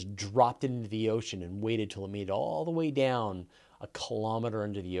it, and just dropped it into the ocean and waited till it made it all the way down 1 kilometer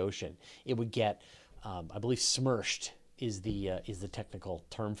under the ocean. It would get, I believe, submerged is the technical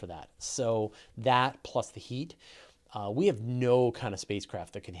term for that. So that plus the heat, we have no kind of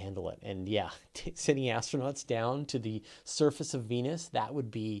spacecraft that can handle it. And yeah, sending astronauts down to the surface of Venus, that would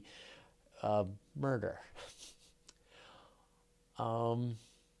be murder.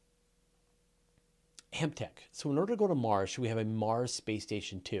 Hemtech. So in order to go to Mars, should we have a Mars space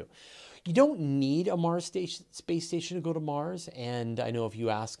station too? You don't need a Mars space station to go to Mars. And I know if you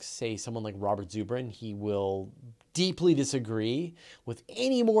ask, say, someone like Robert Zubrin, he will deeply disagree with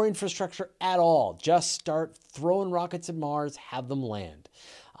any more infrastructure at all. Just start throwing rockets at Mars, have them land.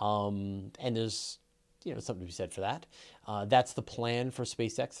 And there's something to be said for that. That's the plan for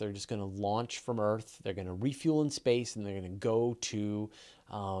SpaceX. They're just going to launch from Earth. They're going to refuel in space, and they're going to go to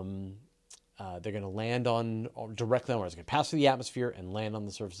they're going to land on directly on Mars. They're going to pass through the atmosphere and land on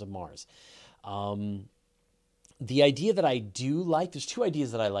the surface of Mars. The idea that I do like, there's two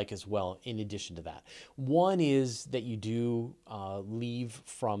ideas that I like as well in addition to that. One is that you do leave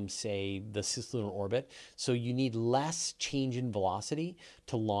from, say, the cislunar orbit. So you need less change in velocity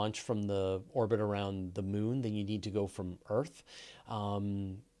to launch from the orbit around the moon than you need to go from Earth.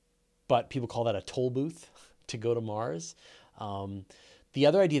 But people call that a toll booth to go to Mars. The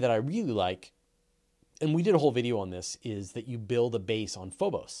other idea that I really like, and we did a whole video on this, is that you build a base on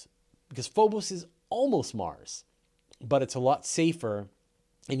Phobos. Because Phobos is almost Mars, but it's a lot safer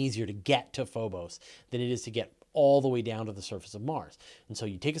and easier to get to Phobos than it is to get all the way down to the surface of Mars. And so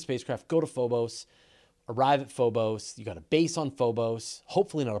you take a spacecraft, go to Phobos, arrive at Phobos, you got a base on Phobos,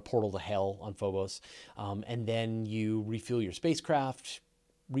 hopefully not a portal to hell on Phobos, and then you refuel your spacecraft,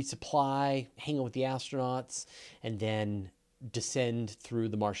 resupply, hang out with the astronauts, and then descend through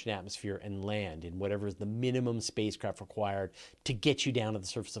the Martian atmosphere and land in whatever is the minimum spacecraft required to get you down to the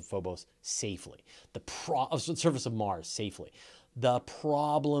surface of Phobos safely, surface of Mars safely. The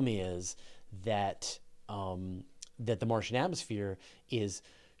problem is that that the Martian atmosphere is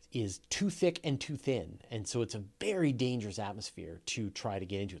too thick and too thin, and so it's a very dangerous atmosphere to try to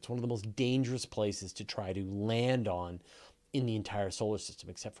get into. It's one of the most dangerous places to try to land on in the entire solar system,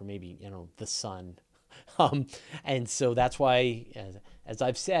 except for maybe, the sun. And so that's why, as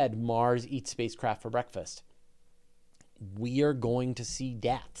I've said, Mars eats spacecraft for breakfast. We are going to see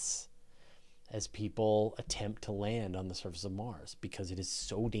deaths as people attempt to land on the surface of Mars because it is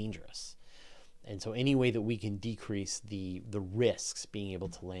so dangerous. And so any way that we can decrease the risks being able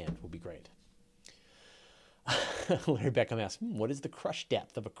to land will be great. Larry Beckham asks, what is the crush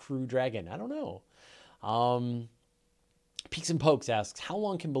depth of a Crew Dragon? I don't know. Peaks and Pokes asks, how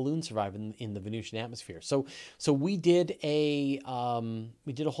long can balloons survive in the Venusian atmosphere? So we did a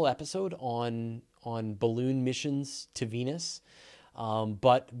whole episode on balloon missions to Venus,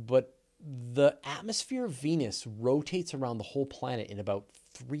 but the atmosphere of Venus rotates around the whole planet in about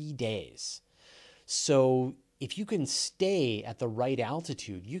 3 days. So if you can stay at the right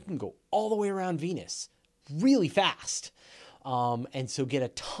altitude, you can go all the way around Venus really fast. And so get a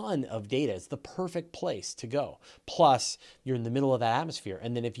ton of data. It's the perfect place to go. Plus, you're in the middle of that atmosphere.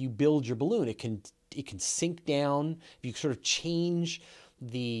 And then if you build your balloon, it can sink down. If you sort of change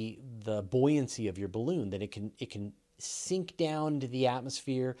the buoyancy of your balloon, then it can sink down into the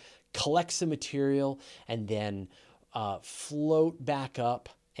atmosphere, collect some material, and then float back up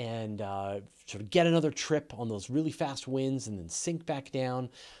and sort of get another trip on those really fast winds and then sink back down.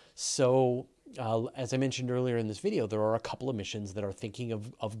 So as I mentioned earlier in this video, there are a couple of missions that are thinking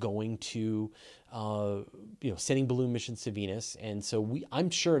of going to, sending balloon missions to Venus. And so I'm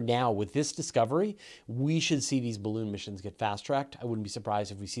sure now with this discovery, we should see these balloon missions get fast-tracked. I wouldn't be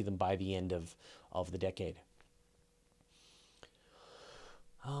surprised if we see them by the end of the decade.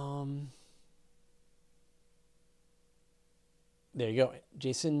 There you go.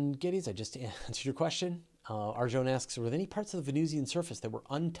 Jason Geddes, I just answered your question. Arjun asks, were there any parts of the Venusian surface that were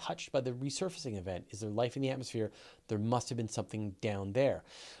untouched by the resurfacing event? Is there life in the atmosphere? There must have been something down there.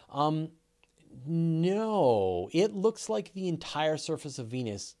 No, it looks like the entire surface of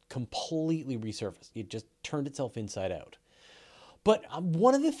Venus completely resurfaced. It just turned itself inside out. But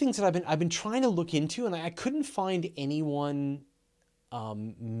one of the things that I've been trying to look into, and I couldn't find anyone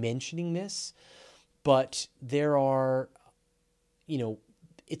mentioning this, but there are,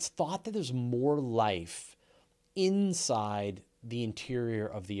 it's thought that there's more life inside the interior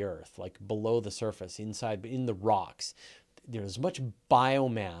of the Earth, like below the surface, inside in the rocks. There's as much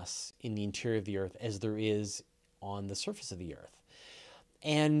biomass in the interior of the Earth as there is on the surface of the Earth.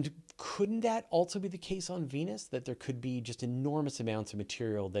 And couldn't that also be the case on Venus, that there could be just enormous amounts of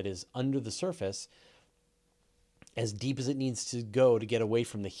material that is under the surface, as deep as it needs to go to get away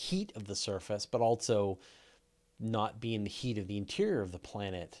from the heat of the surface, but also not be in the heat of the interior of the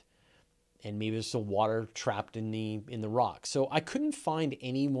planet, and maybe there's still water trapped in the rock. So I couldn't find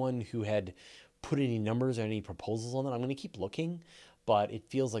anyone who had put any numbers or any proposals on that. I'm going to keep looking, but it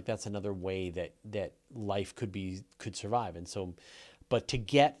feels like that's another way that life could survive. And so, but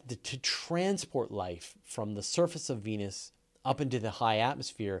to transport life from the surface of Venus up into the high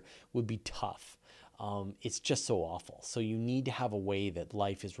atmosphere would be tough. It's just so awful. So you need to have a way that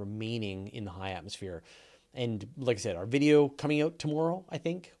life is remaining in the high atmosphere. And like I said, our video coming out tomorrow, I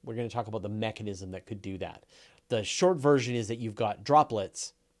think, we're going to talk about the mechanism that could do that. The short version is that you've got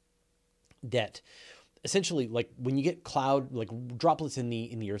droplets that essentially, like when you get droplets in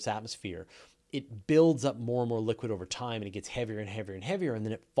the Earth's atmosphere, it builds up more and more liquid over time, and it gets heavier and heavier and heavier, and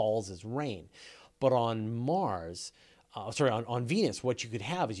then it falls as rain. But on Mars, on Venus, what you could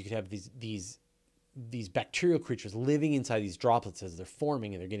have is you could have these bacterial creatures living inside these droplets as they're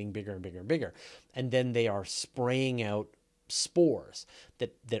forming, and they're getting bigger and bigger and bigger. And then they are spraying out spores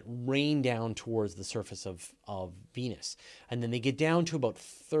that rain down towards the surface of Venus. And then they get down to about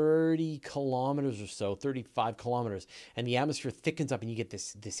 30 kilometers or so, 35 kilometers, and the atmosphere thickens up, and you get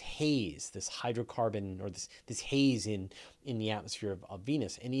this haze, this hydrocarbon, or this haze in the atmosphere of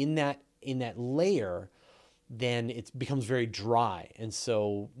Venus. And in that layer, then it becomes very dry. And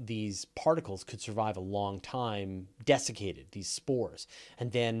so these particles could survive a long time desiccated, these spores.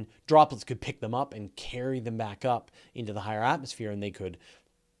 And then droplets could pick them up and carry them back up into the higher atmosphere, and they could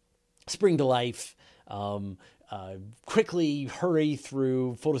spring to life, quickly hurry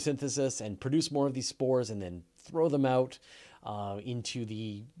through photosynthesis and produce more of these spores, and then throw them out into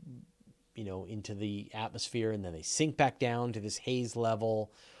the atmosphere, and then they sink back down to this haze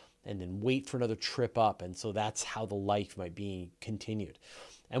level, and then wait for another trip up. And so that's how the life might be continued.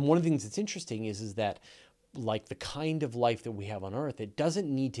 And one of the things that's interesting is that, like the kind of life that we have on Earth, it doesn't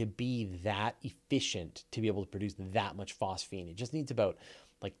need to be that efficient to be able to produce that much phosphine. It just needs about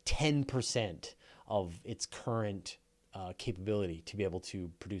like 10% of its current capability to be able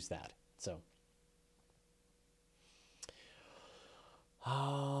to produce that. So,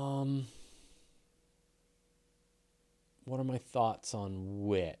 what are my thoughts on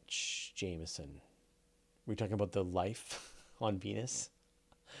which, Jameson? We're talking about the life on Venus.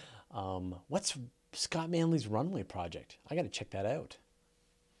 What's Scott Manley's runway project? I got to check that out.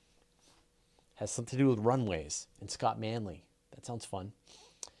 Has something to do with runways and Scott Manley. That sounds fun.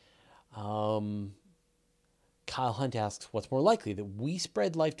 Kyle Hunt asks, what's more likely, that we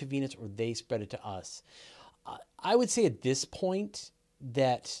spread life to Venus or they spread it to us? I would say at this point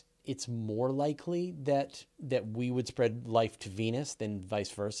that it's more likely that we would spread life to Venus than vice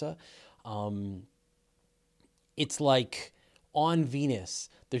versa. It's like on Venus,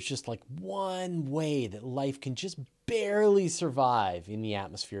 there's just like one way that life can just barely survive in the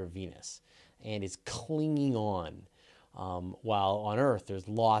atmosphere of Venus, and it's clinging on. While on Earth, there's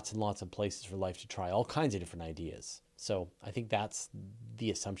lots and lots of places for life to try all kinds of different ideas. So I think that's the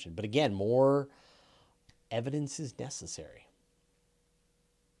assumption. But again, more evidence is necessary.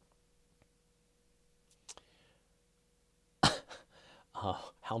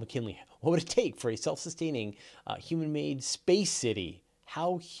 Hal McKinley, what would it take for a self-sustaining human-made space city?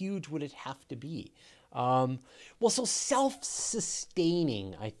 How huge would it have to be? Well, so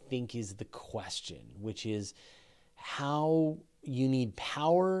self-sustaining, I think, is the question, which is how you need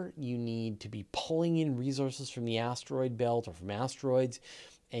power, you need to be pulling in resources from the asteroid belt or from asteroids,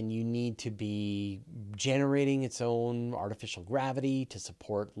 and you need to be generating its own artificial gravity to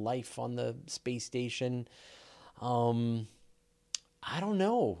support life on the space station. I don't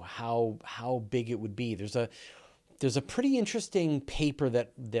know how big it would be. There's a pretty interesting paper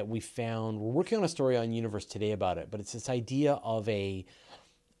that we found. We're working on a story on Universe Today about it, but it's this idea of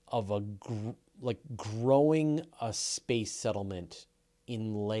growing a space settlement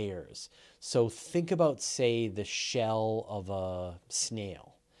in layers. So think about, say, the shell of a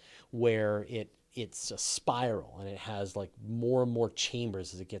snail, where it's a spiral and it has like more and more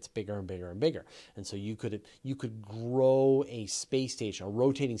chambers as it gets bigger and bigger and bigger. And so you could grow a space station, a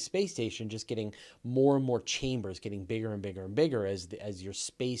rotating space station, just getting more and more chambers, getting bigger and bigger and bigger as your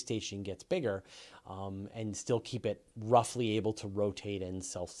space station gets bigger, and still keep it roughly able to rotate and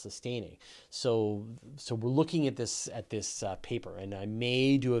self-sustaining. So we're looking at this paper, and I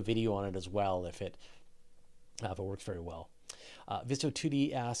may do a video on it as well if it works very well. Visto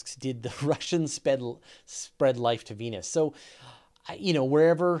 2D asks, did the Russians spread life to Venus? So,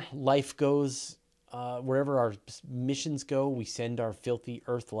 wherever life goes, wherever our missions go, we send our filthy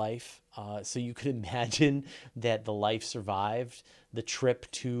Earth life. So you could imagine that the life survived the trip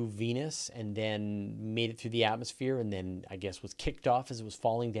to Venus and then made it through the atmosphere, and then I guess was kicked off as it was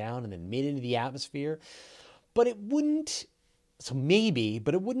falling down and then made it into the atmosphere. But it wouldn't... So maybe,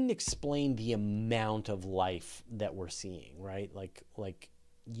 but it wouldn't explain the amount of life that we're seeing, right? Like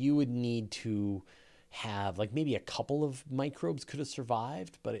you would need to have, like, maybe a couple of microbes could have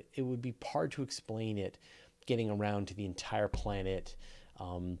survived, but it would be hard to explain it getting around to the entire planet,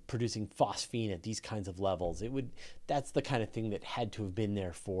 producing phosphine at these kinds of levels. That's the kind of thing that had to have been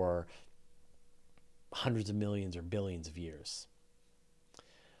there for hundreds of millions or billions of years.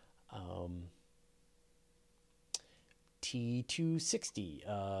 T260.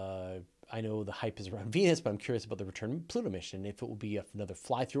 I know the hype is around Venus, but I'm curious about the return Pluto mission, if it will be another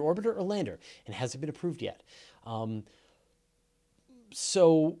fly-through orbiter or lander, and has it been approved yet?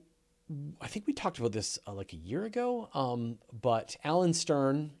 So I think we talked about this like a year ago, but Alan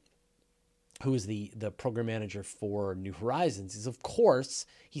Stern who is the program manager for New Horizons, is of course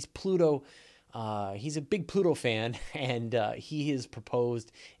he's Pluto. He's a big Pluto fan, and he has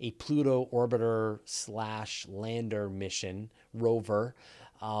proposed a Pluto orbiter / lander mission rover,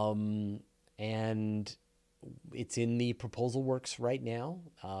 and it's in the proposal works right now.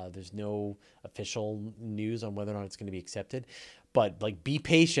 There's no official news on whether or not it's going to be accepted, but like, be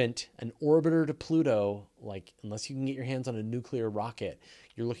patient. An orbiter to Pluto, like, unless you can get your hands on a nuclear rocket,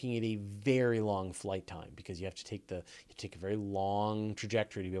 you're looking at a very long flight time, because you have to take a very long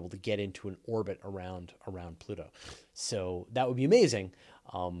trajectory to be able to get into an orbit around Pluto. So that would be amazing.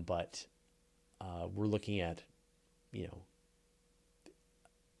 But we're looking at,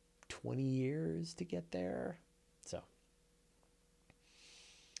 20 years to get there. So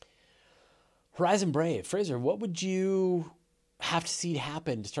Horizon Brave, Fraser, what would you have to see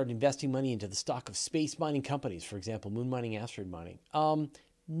happen to start investing money into the stock of space mining companies, for example, moon mining, asteroid mining?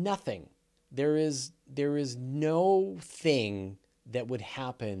 Nothing. There is no thing that would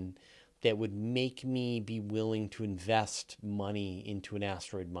happen that would make me be willing to invest money into an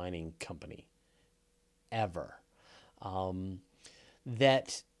asteroid mining company ever.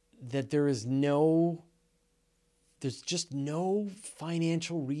 There's just no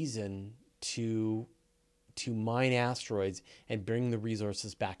financial reason to mine asteroids and bring the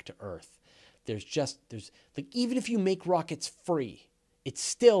resources back to Earth. There's like, even if you make rockets free, it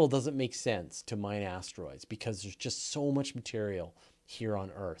still doesn't make sense to mine asteroids, because there's just so much material here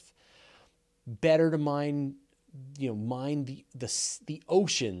on Earth. Better to mine the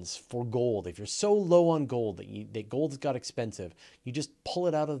oceans for gold. If you're so low on gold that gold's got expensive, you just pull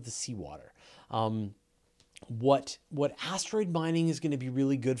it out of the seawater. What asteroid mining is going to be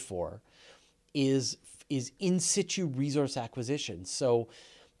really good for is in situ resource acquisition. So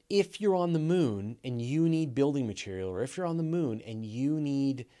if you're on the moon and you need building material, or if you're on the moon and you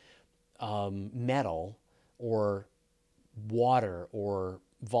need metal or water or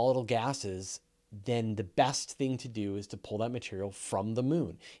volatile gases, then the best thing to do is to pull that material from the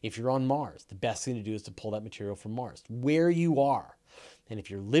moon. If you're on Mars, the best thing to do is to pull that material from Mars, where you are. And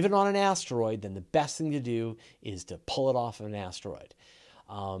if you're living on an asteroid, then the best thing to do is to pull it off of an asteroid.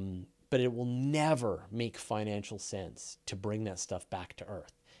 But it will never make financial sense to bring that stuff back to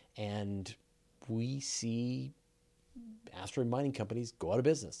Earth. And we see asteroid mining companies go out of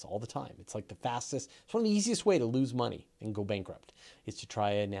business all the time. It's like it's one of the easiest way to lose money and go bankrupt, is to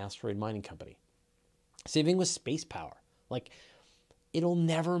try an asteroid mining company. Same thing with space power. Like, it'll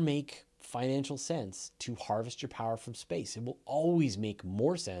never make financial sense to harvest your power from space. It will always make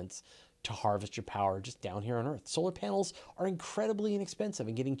more sense to harvest your power just down here on Earth. Solar panels are incredibly inexpensive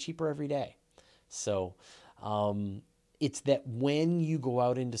and getting cheaper every day. So it's that when you go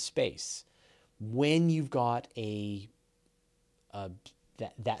out into space, when you've got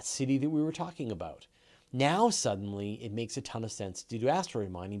that city that we were talking about, now suddenly it makes a ton of sense to do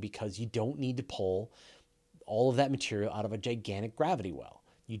asteroid mining, because you don't need to pull all of that material out of a gigantic gravity well.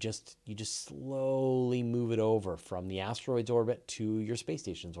 You just slowly move it over from the asteroid's orbit to your space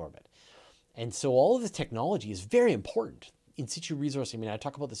station's orbit. And so all of this technology is very important. In situ resource, I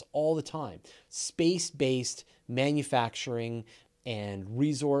talk about this all the time. Space-based manufacturing and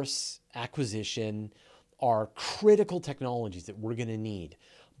resource acquisition are critical technologies that we're going to need,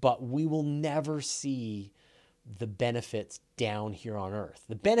 but we will never see the benefits down here on Earth.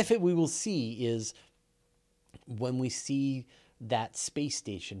 The benefit we will see is when we see that space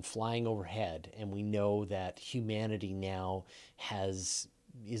station flying overhead, and we know that humanity now is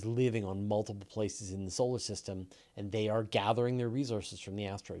living on multiple places in the solar system, and they are gathering their resources from the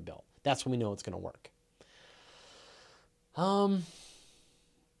asteroid belt. That's when we know it's going to work.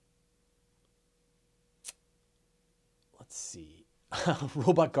 Let's see.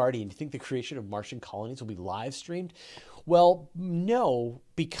 Robot Guardian, do you think the creation of Martian colonies will be live streamed? Well, no,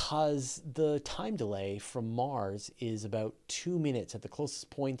 because the time delay from Mars is about 2 minutes at the closest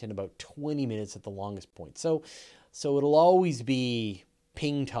point and about 20 minutes at the longest point. So it'll always be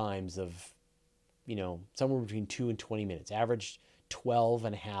ping times of, somewhere between 2 and 20 minutes, average 12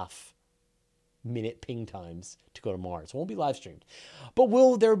 and a half minute ping times to go to Mars. It won't be live streamed. But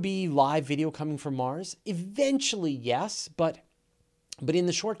will there be live video coming from Mars? Eventually, yes, but in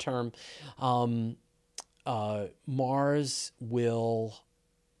the short term, Mars will,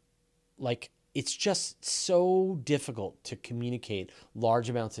 it's just so difficult to communicate large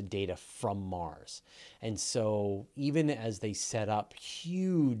amounts of data from Mars. And so even as they set up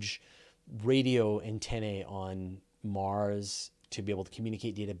huge radio antennae on Mars to be able to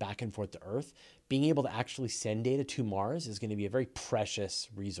communicate data back and forth to Earth, being able to actually send data to Mars is going to be a very precious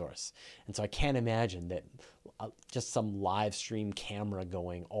resource. And so I can't imagine that just some live stream camera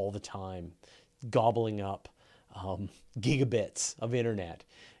going all the time, gobbling up gigabits of internet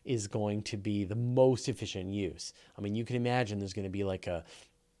is going to be the most efficient use. I mean, you can imagine there's going to be like a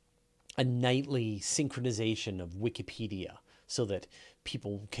nightly synchronization of Wikipedia so that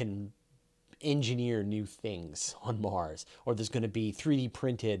people can engineer new things on Mars, or there's going to be 3D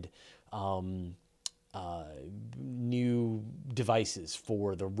printed new devices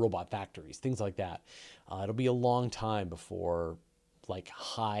for the robot factories, things like that. It'll be a long time before like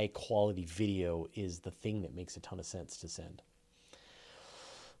high quality video is the thing that makes a ton of sense to send.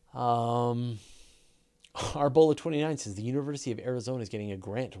 Arbola 29 says the University of Arizona is getting a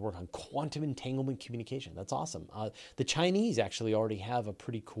grant to work on quantum entanglement communication. That's awesome. The Chinese actually already have a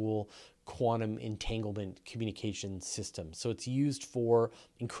pretty cool quantum entanglement communication system. So it's used for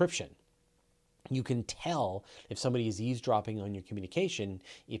encryption. You can tell if somebody is eavesdropping on your communication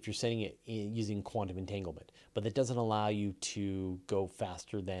if you're sending it using quantum entanglement, but that doesn't allow you to go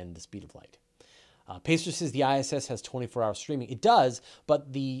faster than the speed of light. Pacer says the ISS has 24-hour streaming. It does,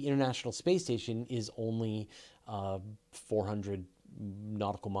 but the International Space Station is only 400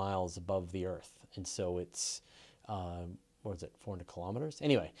 nautical miles above the Earth. And so it's, what is it, 400 kilometers?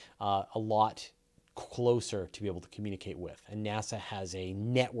 Anyway, a lot closer to be able to communicate with. And NASA has a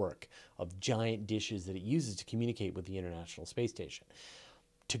network of giant dishes that it uses to communicate with the International Space Station.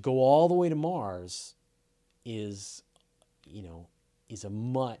 To go all the way to Mars is, is a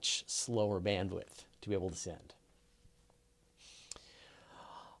much slower bandwidth to be able to send.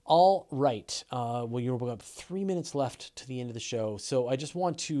 All right. Well, we've got 3 minutes left to the end of the show. So I just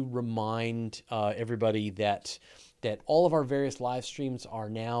want to remind everybody that all of our various live streams are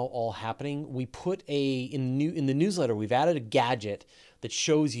now all happening. We put in the newsletter, we've added a gadget that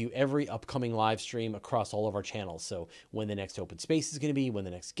shows you every upcoming live stream across all of our channels. So when the next open space is going to be, when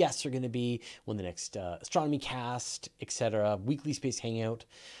the next guests are going to be, when the next astronomy cast, etc., weekly space hangout.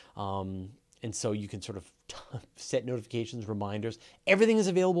 And so you can sort of set notifications, reminders. Everything is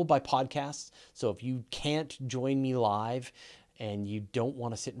available by podcasts. So if you can't join me live and you don't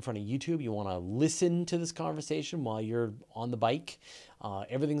want to sit in front of YouTube, you want to listen to this conversation while you're on the bike,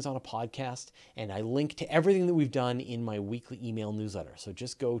 everything's on a podcast. And I link to everything that we've done in my weekly email newsletter. So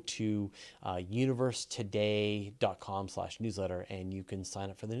just go to universetoday.com/newsletter and you can sign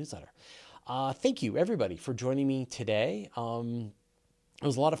up for the newsletter. Thank you, everybody, for joining me today. It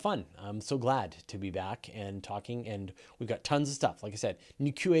was a lot of fun. I'm so glad to be back and talking, and we've got tons of stuff. Like I said,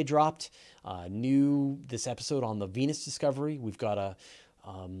 new QA dropped, this episode on the Venus discovery. We've got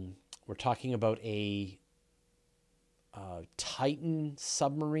we're talking about a Titan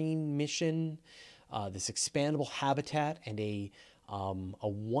submarine mission, this expandable habitat, and a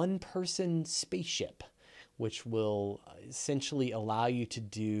one-person spaceship, which will essentially allow you to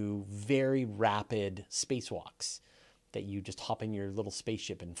do very rapid spacewalks, that you just hop in your little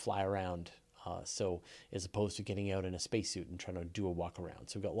spaceship and fly around. So as opposed to getting out in a spacesuit and trying to do a walk around.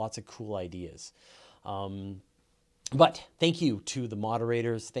 So we've got lots of cool ideas. But thank you to the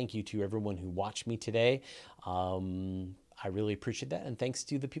moderators. Thank you to everyone who watched me today. I really appreciate that. And thanks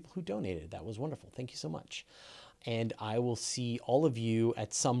to the people who donated. That was wonderful. Thank you so much. And I will see all of you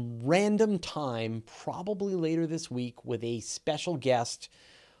at some random time, probably later this week, with a special guest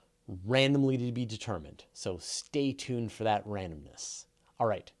randomly to be determined. So stay tuned for that randomness. All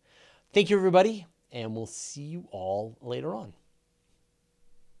right. Thank you, everybody, and we'll see you all later on.